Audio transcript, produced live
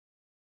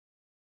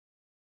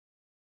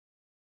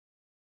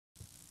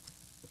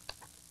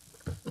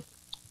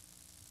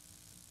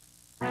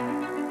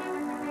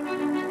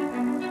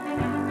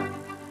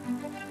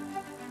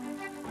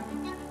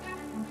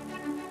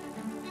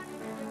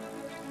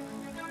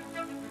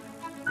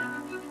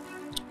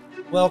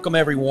Welcome,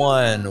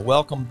 everyone.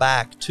 Welcome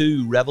back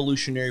to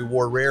Revolutionary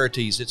War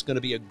Rarities. It's going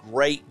to be a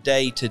great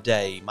day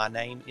today. My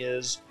name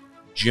is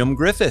Jim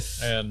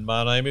Griffith. And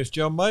my name is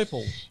Jim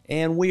Maple.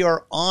 And we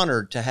are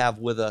honored to have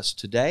with us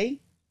today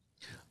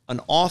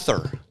an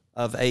author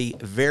of a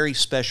very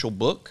special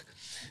book,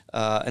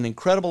 an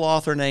incredible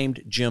author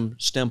named Jim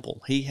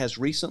Stempel. He has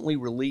recently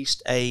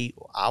released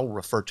I'll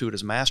refer to it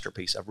as a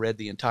masterpiece. I've read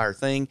the entire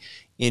thing,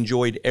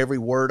 enjoyed every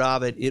word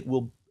of it. It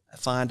will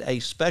find a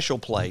special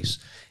place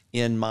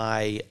in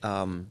my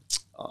on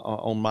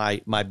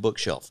my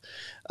bookshelf,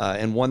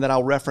 and one that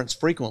I'll reference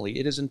frequently.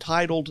 It is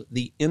entitled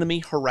 "The Enemy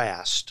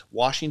Harassed: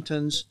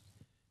 Washington's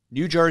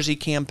New Jersey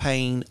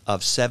Campaign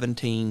of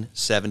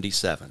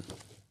 1777."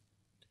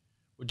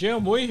 Well,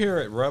 Jim, we here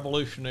at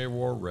Revolutionary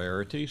War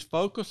Rarities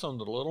focus on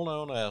the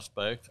little-known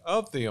aspects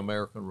of the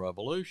American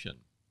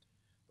Revolution,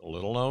 the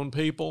little-known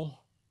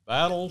people,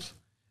 battles,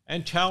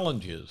 and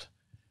challenges.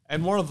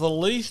 And one of the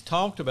least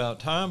talked about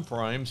time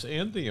frames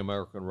in the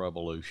American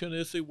Revolution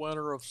is the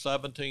winter of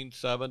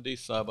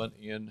 1777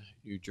 in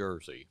New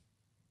Jersey.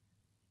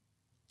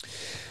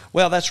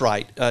 Well, that's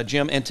right,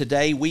 Jim. And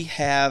today we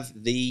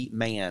have the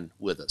man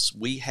with us.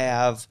 We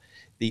have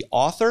the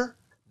author,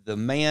 the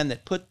man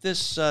that put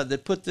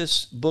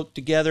this book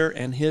together,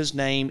 and his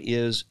name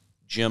is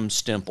Jim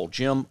Stempel.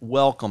 Jim,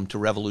 welcome to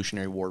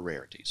Revolutionary War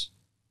Rarities.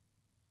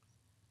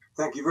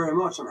 Thank you very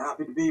much. I'm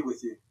happy to be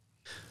with you.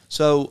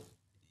 So,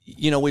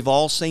 you know, we've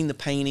all seen the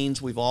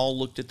paintings, we've all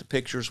looked at the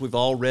pictures, we've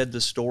all read the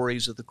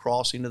stories of the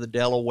crossing of the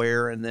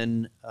Delaware and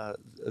then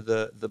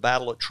the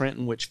Battle of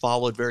Trenton, which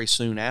followed very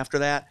soon after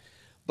that.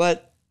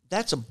 But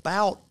that's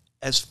about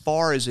as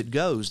far as it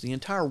goes. The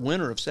entire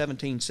winter of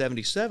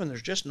 1777,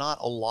 there's just not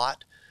a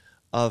lot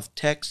of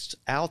texts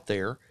out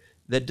there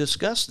that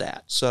discuss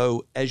that.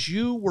 So as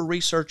you were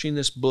researching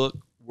this book,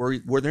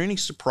 were there any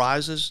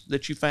surprises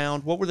that you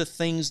found? What were the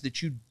things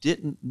that you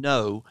didn't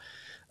know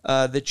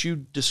that you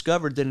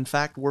discovered that, in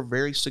fact, were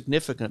very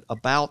significant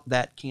about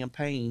that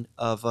campaign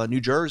of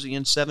New Jersey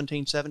in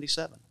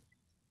 1777?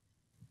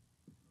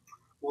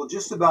 Well,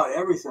 just about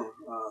everything.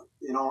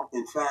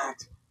 In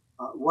fact,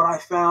 what I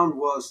found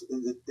was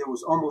that there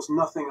was almost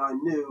nothing I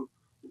knew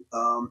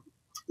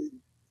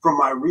from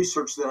my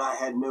research that I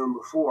had known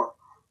before.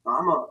 Now,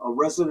 I'm a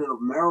resident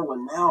of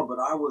Maryland now, but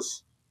I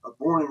was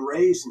born and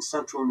raised in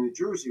central New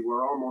Jersey,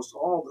 where almost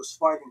all this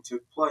fighting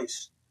took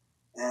place.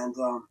 And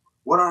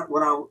what I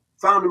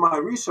found in my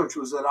research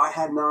was that I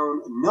had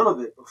known none of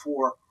it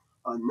before.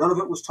 None of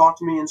it was taught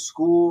to me in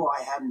school.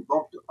 I hadn't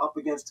bumped up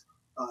against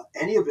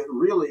any of it,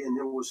 really. And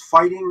there was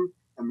fighting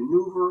and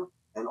maneuver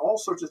and all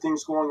sorts of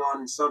things going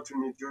on in central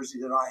New Jersey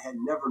that I had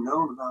never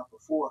known about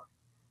before.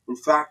 In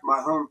fact, my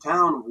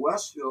hometown of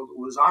Westfield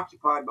was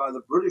occupied by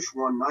the British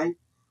one night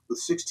with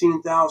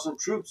 16,000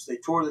 troops. They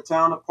tore the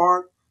town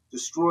apart,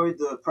 destroyed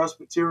the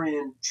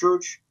Presbyterian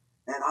church,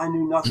 and I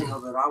knew nothing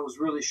of it. I was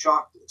really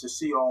shocked to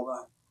see all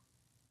that.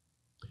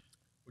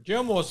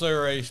 Jim, was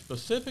there a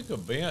specific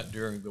event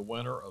during the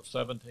winter of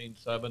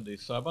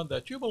 1777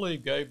 that you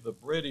believe gave the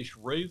British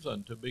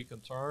reason to be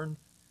concerned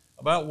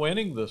about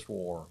winning this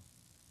war?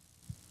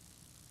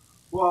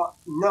 Well,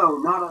 no,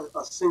 not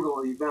a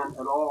single event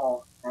at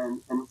all.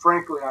 And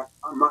frankly,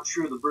 I'm not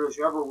sure the British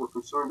ever were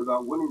concerned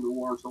about winning the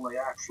war until they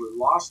actually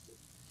lost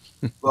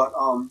it. But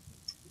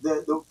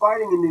the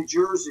fighting in New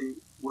Jersey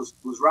was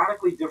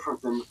radically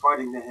different than the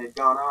fighting that had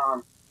gone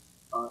on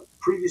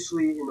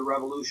previously in the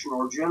Revolution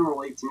or general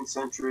 18th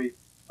century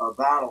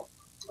battle,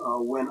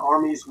 when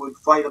armies would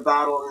fight a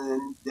battle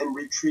and then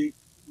retreat,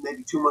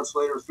 maybe 2 months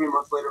later, 3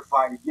 months later,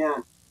 fight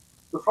again.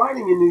 The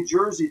fighting in New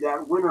Jersey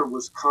that winter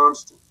was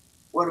constant.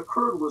 What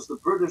occurred was the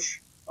British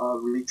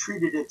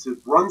retreated into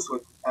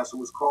Brunswick, as it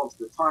was called at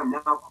the time,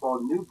 now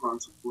called New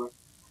Brunswick,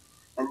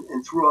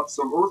 and threw up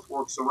some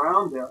earthworks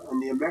around there.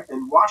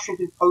 And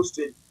Washington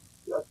posted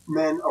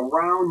men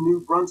around New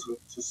Brunswick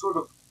to sort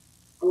of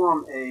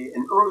form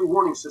an early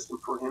warning system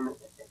for him,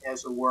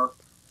 as it were,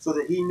 so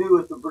that he knew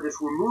that the British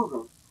were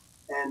moving.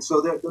 And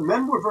so the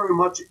men were very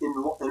much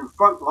in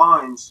front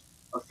lines,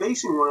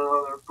 facing one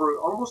another for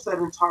almost that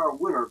entire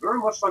winter, very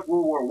much like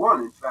World War I,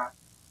 in fact.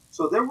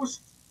 So there was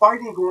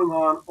fighting going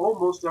on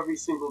almost every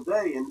single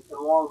day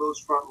along those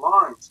front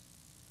lines.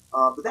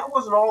 But that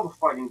wasn't all the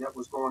fighting that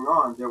was going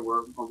on. There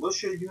were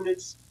militia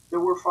units that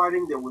were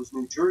fighting. There was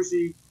New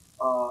Jersey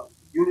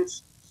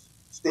units,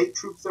 state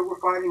troops that were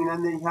fighting, and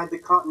then they had the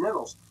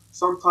Continentals,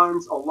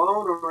 sometimes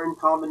alone or in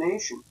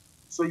combination.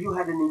 So you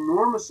had an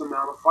enormous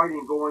amount of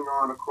fighting going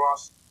on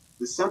across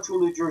the central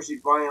New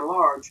Jersey by and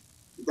large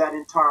that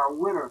entire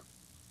winter.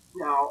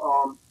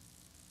 Now,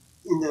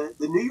 in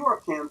the New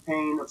York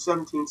campaign of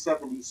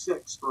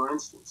 1776, for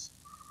instance,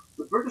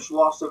 the British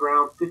lost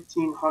around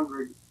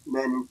 1,500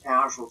 men in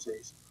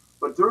casualties.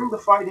 But during the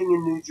fighting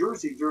in New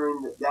Jersey,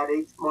 during that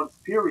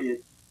 8-month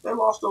period, they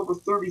lost over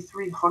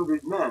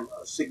 3,300 men,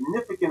 a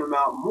significant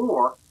amount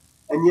more.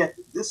 And yet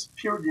this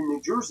period in New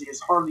Jersey is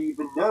hardly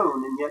even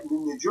known, and yet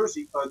New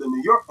Jersey, the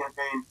New York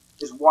campaign,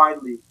 is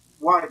widely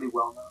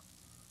well known.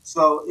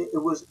 So it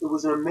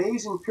was an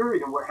amazing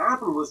period. And what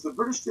happened was the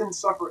British didn't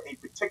suffer a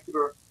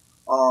particular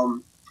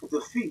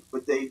defeat,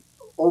 but they,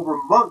 over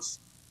months,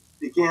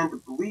 began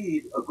to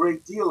bleed a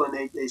great deal,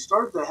 and they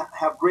started to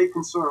have great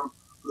concern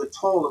for the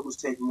toll it was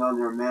taking on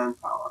their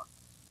manpower.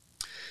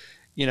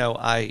 You know,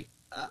 I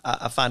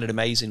find it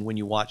amazing when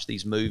you watch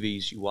these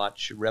movies, you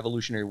watch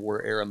Revolutionary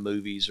War era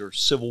movies or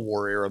Civil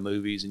War era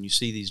movies, and you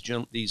see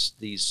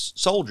these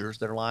soldiers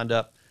that are lined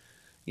up,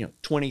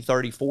 20,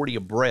 30, 40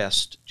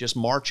 abreast, just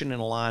marching in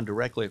a line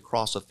directly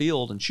across a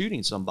field and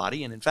shooting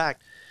somebody. And in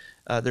fact,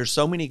 there's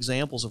so many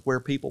examples of where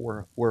people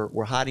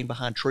were hiding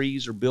behind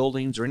trees or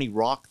buildings or any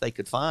rock they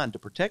could find to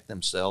protect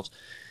themselves.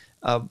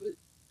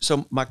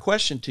 So my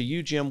question to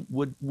you, Jim,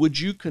 would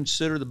you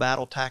consider the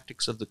battle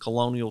tactics of the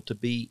colonial to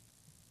be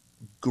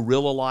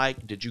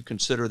guerrilla-like? Did you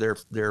consider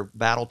their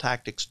battle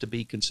tactics to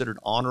be considered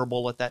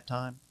honorable at that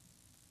time?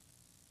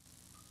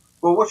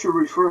 Well, what you're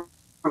referring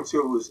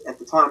to was at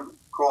the time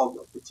called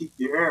petite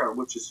guerre,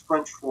 which is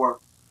French for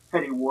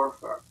petty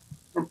warfare.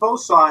 And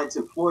both sides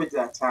employed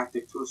that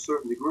tactic to a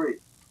certain degree.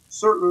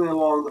 Certainly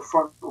along the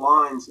front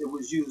lines, it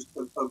was used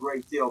a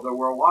great deal. There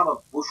were a lot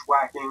of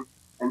bushwhacking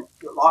and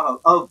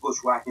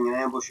bushwhacking and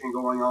ambushing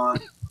going on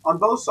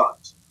both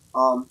sides.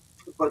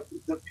 But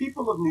the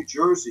people of New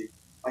Jersey,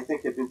 I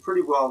think, had been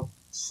pretty well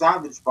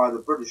savaged by the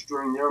British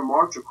during their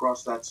march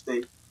across that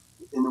state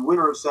in the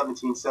winter of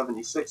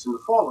 1776 and the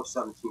fall of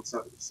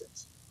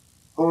 1776.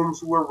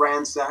 Homes were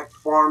ransacked,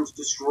 farms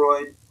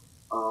destroyed,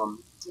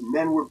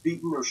 men were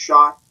beaten or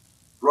shot,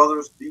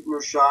 brothers beaten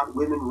or shot,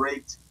 women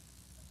raped.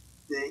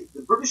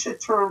 The British had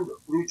turned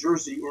New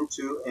Jersey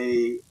into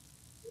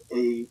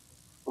a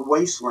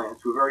wasteland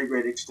to a very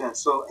great extent.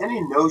 So any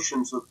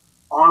notions of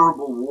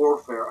honorable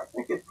warfare, I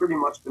think, had pretty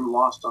much been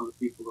lost on the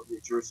people of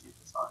New Jersey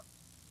at the time.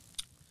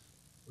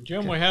 Well,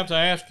 Jim, we have to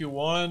ask you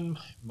one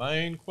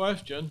main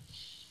question.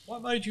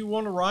 What made you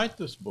want to write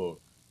this book?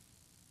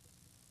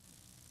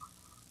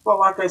 Well,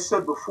 like I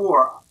said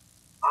before,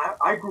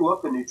 I grew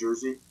up in New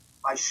Jersey.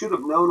 I should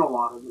have known a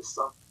lot of this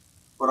stuff,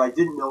 but I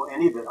didn't know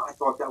any of it. I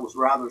thought that was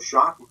rather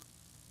shocking.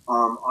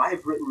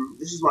 I've written,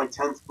 this is my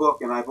 10th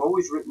book, and I've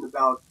always written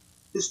about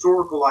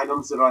historical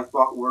items that I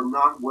thought were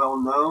not well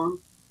known.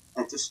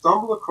 And to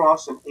stumble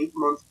across an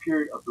 8-month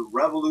period of the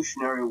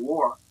Revolutionary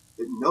War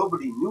that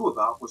nobody knew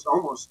about was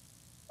almost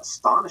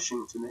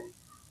astonishing to me.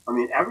 I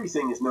mean,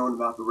 everything is known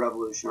about the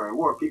Revolutionary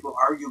War. People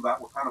argue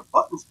about what kind of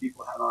buttons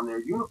people had on their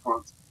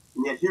uniforms.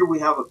 And yet here we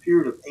have a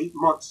period of 8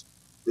 months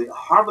that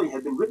hardly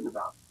had been written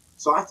about.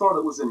 So I thought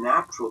it was a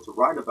natural to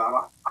write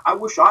about. I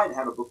wish I had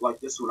had a book like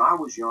this when I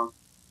was young.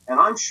 And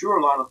I'm sure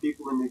a lot of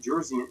people in New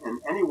Jersey and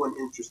anyone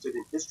interested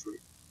in history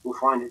will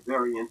find it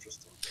very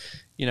interesting.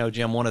 You know,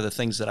 Jim, one of the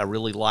things that I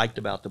really liked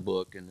about the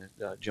book, and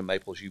Jim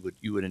Maples, you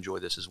would enjoy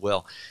this as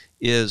well,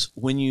 is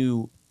when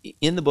you,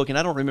 in the book, and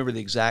I don't remember the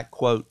exact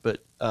quote,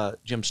 but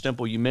Jim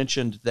Stempel, you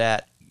mentioned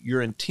that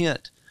your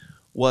intent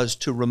was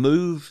to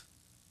remove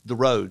the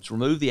roads,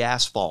 remove the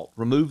asphalt,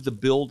 remove the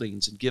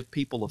buildings, and give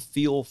people a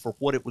feel for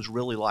what it was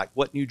really like,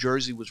 what New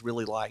Jersey was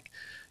really like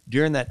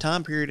during that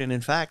time period, and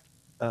in fact,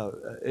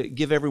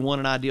 give everyone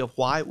an idea of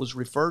why it was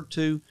referred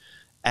to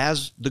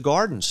as the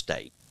Garden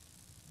State.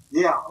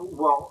 Yeah,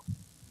 well,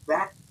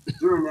 back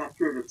during that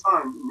period of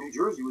time, New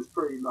Jersey was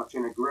pretty much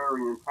an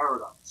agrarian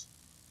paradise.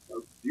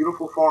 So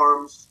beautiful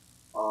farms,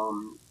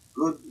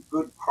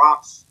 good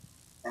crops,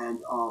 and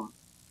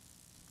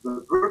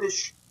the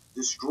British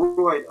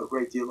destroyed a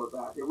great deal of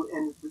that.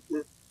 And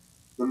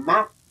the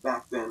map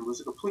back then was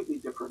a completely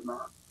different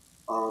map.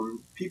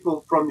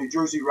 People from New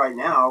Jersey right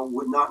now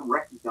would not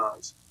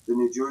recognize the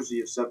New Jersey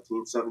of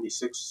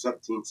 1776,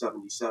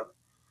 1777.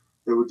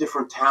 There were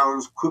different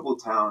towns,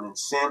 Quibbletown and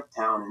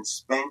Samptown and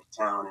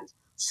Spanktown and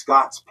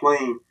Scott's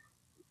Plain.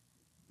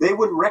 They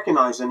wouldn't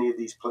recognize any of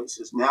these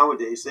places.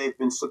 Nowadays, they've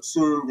been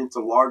subsumed into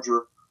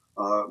larger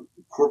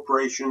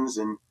corporations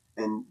and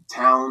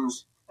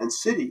towns and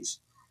cities.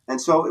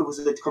 And so it was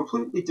a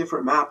completely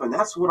different map. And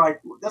that's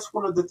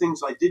one of the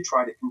things I did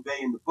try to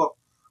convey in the book,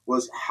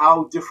 was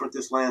how different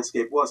this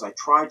landscape was. I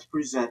tried to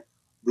present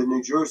the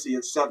New Jersey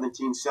of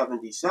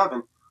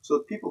 1777 so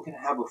that people can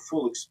have a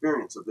full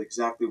experience of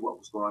exactly what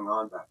was going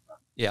on back then.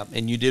 Yeah,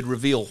 and you did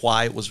reveal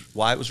why it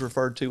was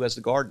referred to as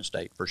the Garden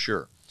State, for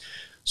sure.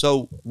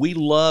 So we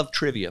love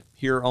trivia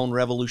here on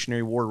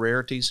Revolutionary War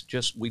Rarities.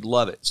 We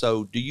love it.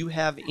 So do you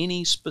have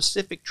any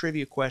specific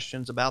trivia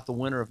questions about the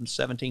winter of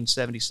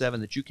 1777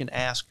 that you can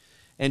ask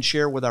and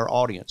share with our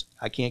audience?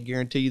 I can't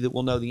guarantee you that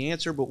we'll know the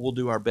answer, but we'll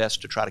do our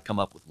best to try to come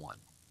up with one.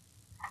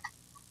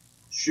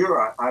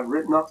 Sure, I've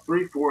written up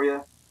 3 for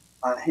you.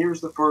 Here's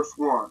the first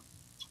one.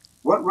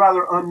 What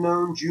rather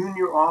unknown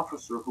junior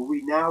officer, who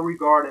we now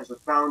regard as a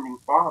founding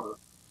father,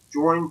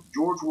 joined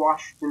George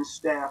Washington's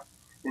staff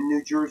in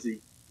New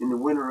Jersey in the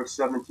winter of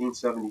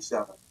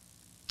 1777?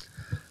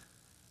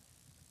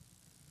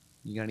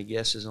 You got any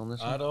guesses on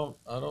this one? I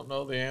don't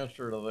know the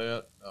answer to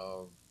that.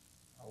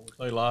 I would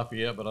say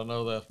Lafayette, but I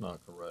know that's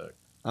not correct.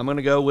 I'm going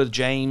to go with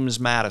James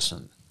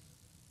Madison.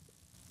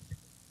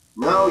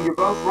 No, you're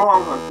both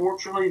wrong.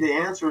 Unfortunately, the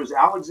answer is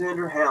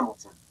Alexander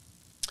Hamilton.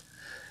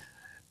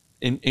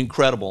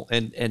 Incredible.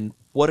 And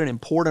what an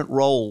important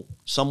role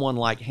someone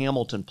like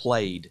Hamilton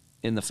played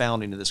in the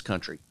founding of this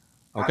country.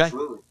 Okay?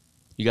 Absolutely.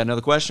 You got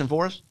another question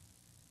for us?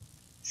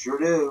 Sure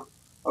do.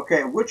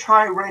 Okay, which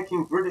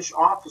high-ranking British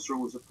officer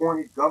was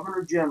appointed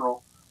Governor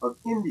General of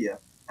India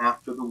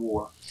after the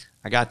war?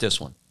 I got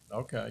this one.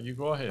 Okay, you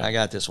go ahead. I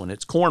got this one.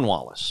 It's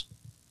Cornwallis.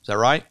 Is that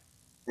right?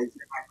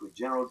 Exactly,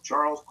 General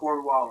Charles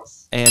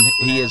Cornwallis. And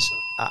he is,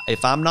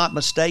 if I'm not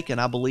mistaken,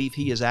 I believe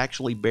he is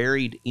actually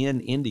buried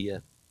in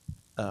India.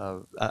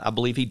 I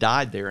believe he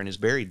died there and is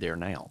buried there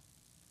now.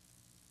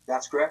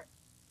 That's correct.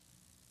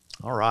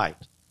 All right.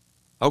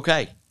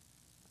 Okay.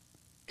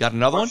 Got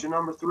another one? Question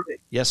number 3.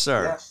 Yes,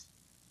 sir. Yes.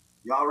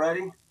 Y'all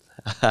ready?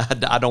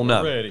 I don't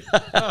know. We're ready.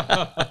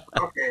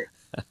 Okay.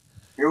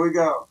 Here we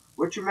go.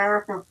 Which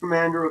American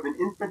commander of an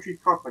infantry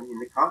company in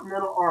the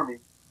Continental Army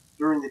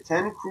during the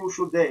 10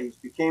 crucial days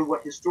became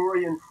what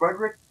historian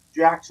Frederick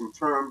Jackson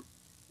termed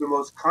the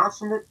most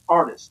consummate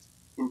artist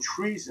in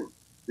treason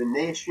the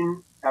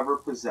nation ever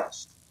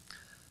possessed?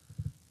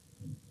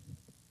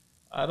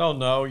 I don't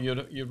know.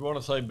 You'd want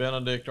to say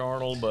Benedict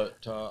Arnold, but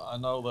I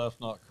know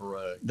that's not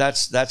correct.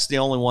 That's the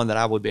only one that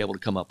I would be able to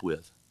come up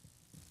with.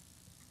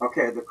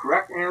 Okay, the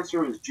correct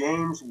answer is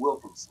James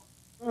Wilkinson.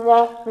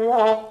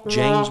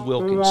 James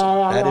Wilkinson.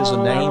 That is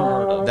a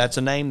name. That's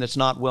a name that's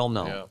not well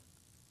known. Yeah.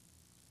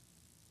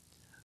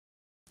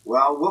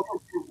 Well,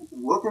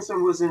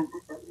 Wilkinson was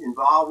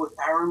involved with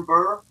Aaron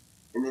Burr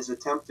in his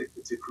attempt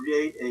to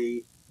create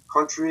a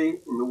country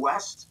in the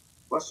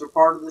western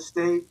part of the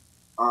state.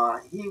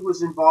 He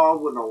was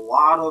involved with a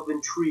lot of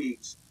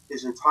intrigues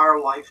his entire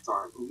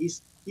lifetime.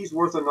 He's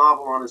worth a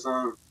novel on his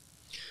own.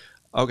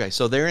 Okay,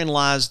 so therein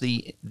lies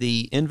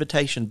the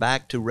invitation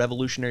back to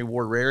Revolutionary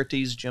War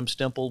Rarities, Jim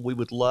Stempel. We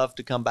would love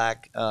to come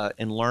back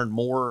and learn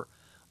more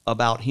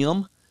about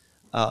him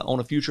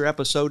on a future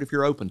episode if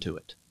you're open to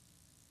it.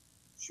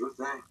 Sure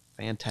thing.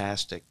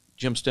 Fantastic.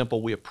 Jim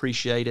Stempel, we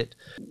appreciate it.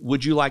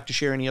 Would you like to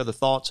share any other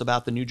thoughts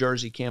about the New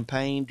Jersey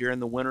campaign during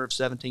the winter of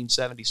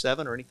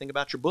 1777 or anything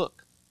about your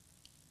book?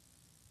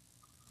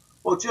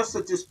 Well, just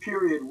that this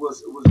period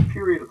was a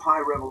period of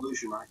high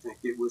revolution, I think.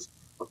 It was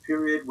a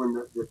period when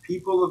the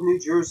people of New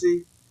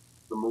Jersey,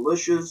 the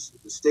militias,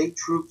 the state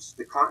troops,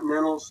 the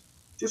Continentals,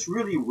 just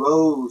really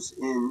rose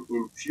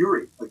in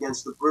fury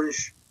against the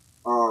British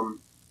and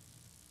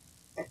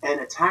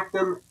attacked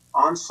them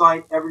on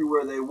site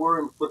everywhere they were,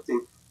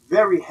 inflicting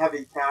very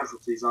heavy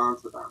casualties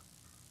onto them.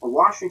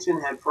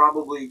 Washington had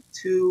probably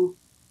 2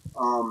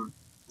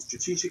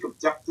 strategic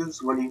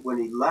objectives when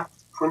he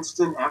left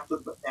Princeton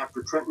after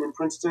Trenton and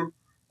Princeton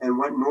and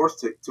went north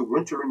to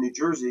winter in New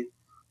Jersey.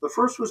 The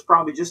first was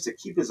probably just to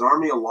keep his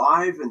army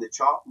alive and the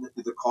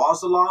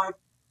cause alive.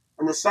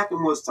 And the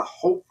second was to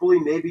hopefully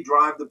maybe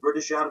drive the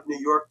British out of New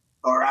York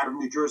or out of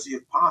New Jersey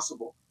if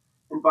possible.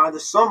 And by the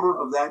summer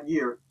of that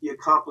year, he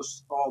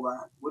accomplished all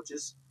that, which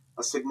is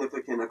a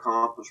significant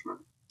accomplishment.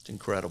 It's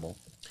incredible.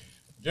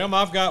 Jim,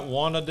 I've got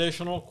one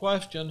additional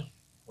question.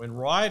 When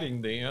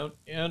writing the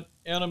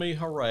Enemy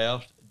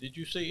Harassed, did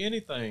you see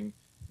anything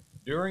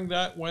during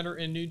that winter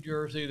in New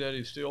Jersey that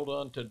is still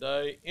done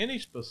today? Any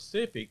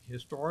specific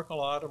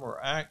historical item or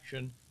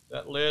action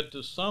that led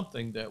to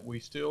something that we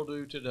still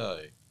do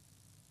today?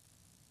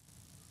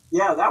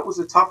 Yeah, that was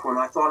a tough one.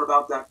 I thought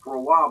about that for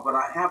a while, but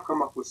I have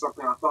come up with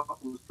something I thought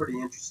was pretty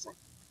interesting.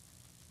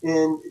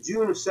 In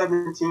June of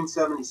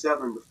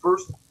 1777, the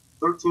first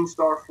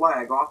 13-star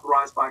flag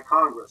authorized by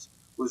Congress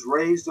was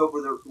raised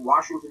over the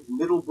Washington's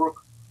Middlebrook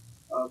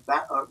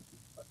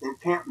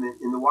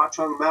encampment in the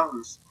Watchung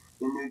Mountains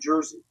in New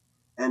Jersey.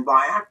 And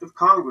by act of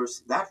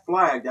Congress, that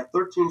flag, that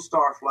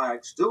 13-star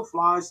flag, still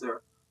flies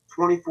there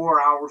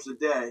 24 hours a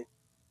day,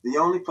 the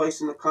only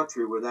place in the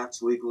country where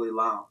that's legally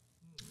allowed.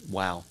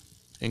 Wow.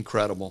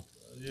 Incredible.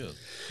 Yeah.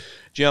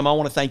 Jim, I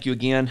want to thank you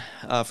again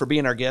for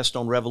being our guest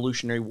on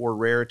Revolutionary War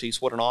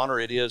Rarities. What an honor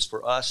it is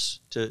for us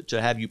to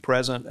have you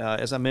present.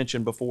 As I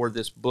mentioned before,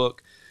 this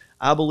book,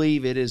 I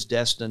believe it is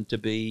destined to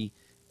be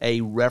a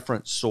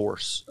reference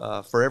source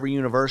for every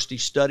university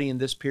studying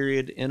this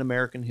period in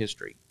American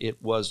history.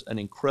 It was an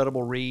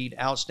incredible read,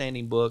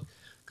 outstanding book.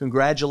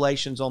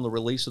 Congratulations on the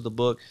release of the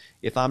book.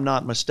 If I'm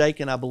not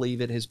mistaken, I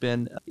believe it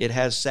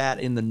has sat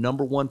in the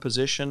 #1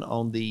 position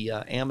on the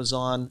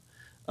Amazon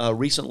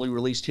recently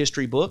released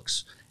history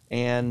books,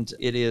 and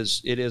it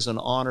is an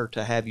honor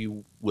to have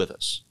you with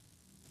us.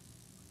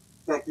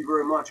 Thank you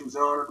very much. It was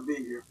an honor to be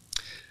here.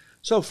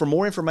 So for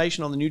more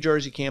information on the New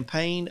Jersey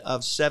campaign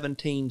of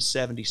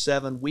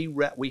 1777,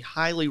 we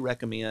highly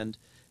recommend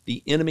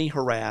The Enemy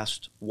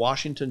Harassed,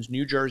 Washington's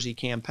New Jersey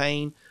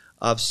Campaign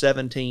of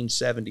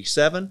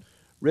 1777,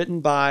 written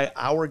by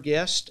our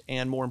guest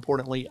and, more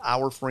importantly,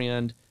 our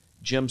friend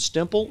Jim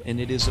Stempel, and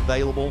it is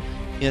available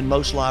in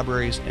most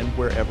libraries and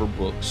wherever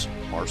books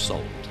are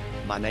sold.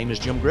 My name is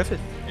Jim Griffith.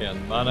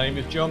 And my name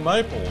is Jim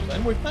Maples,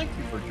 and we thank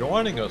you for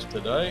joining us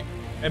today.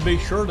 And be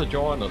sure to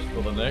join us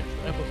for the next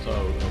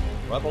episode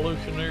of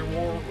Revolutionary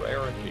War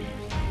Rarities.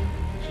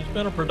 This has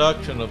been a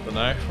production of the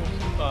National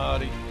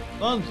Society,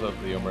 Sons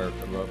of the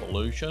American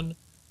Revolution,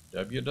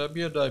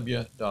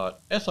 www.sar.org.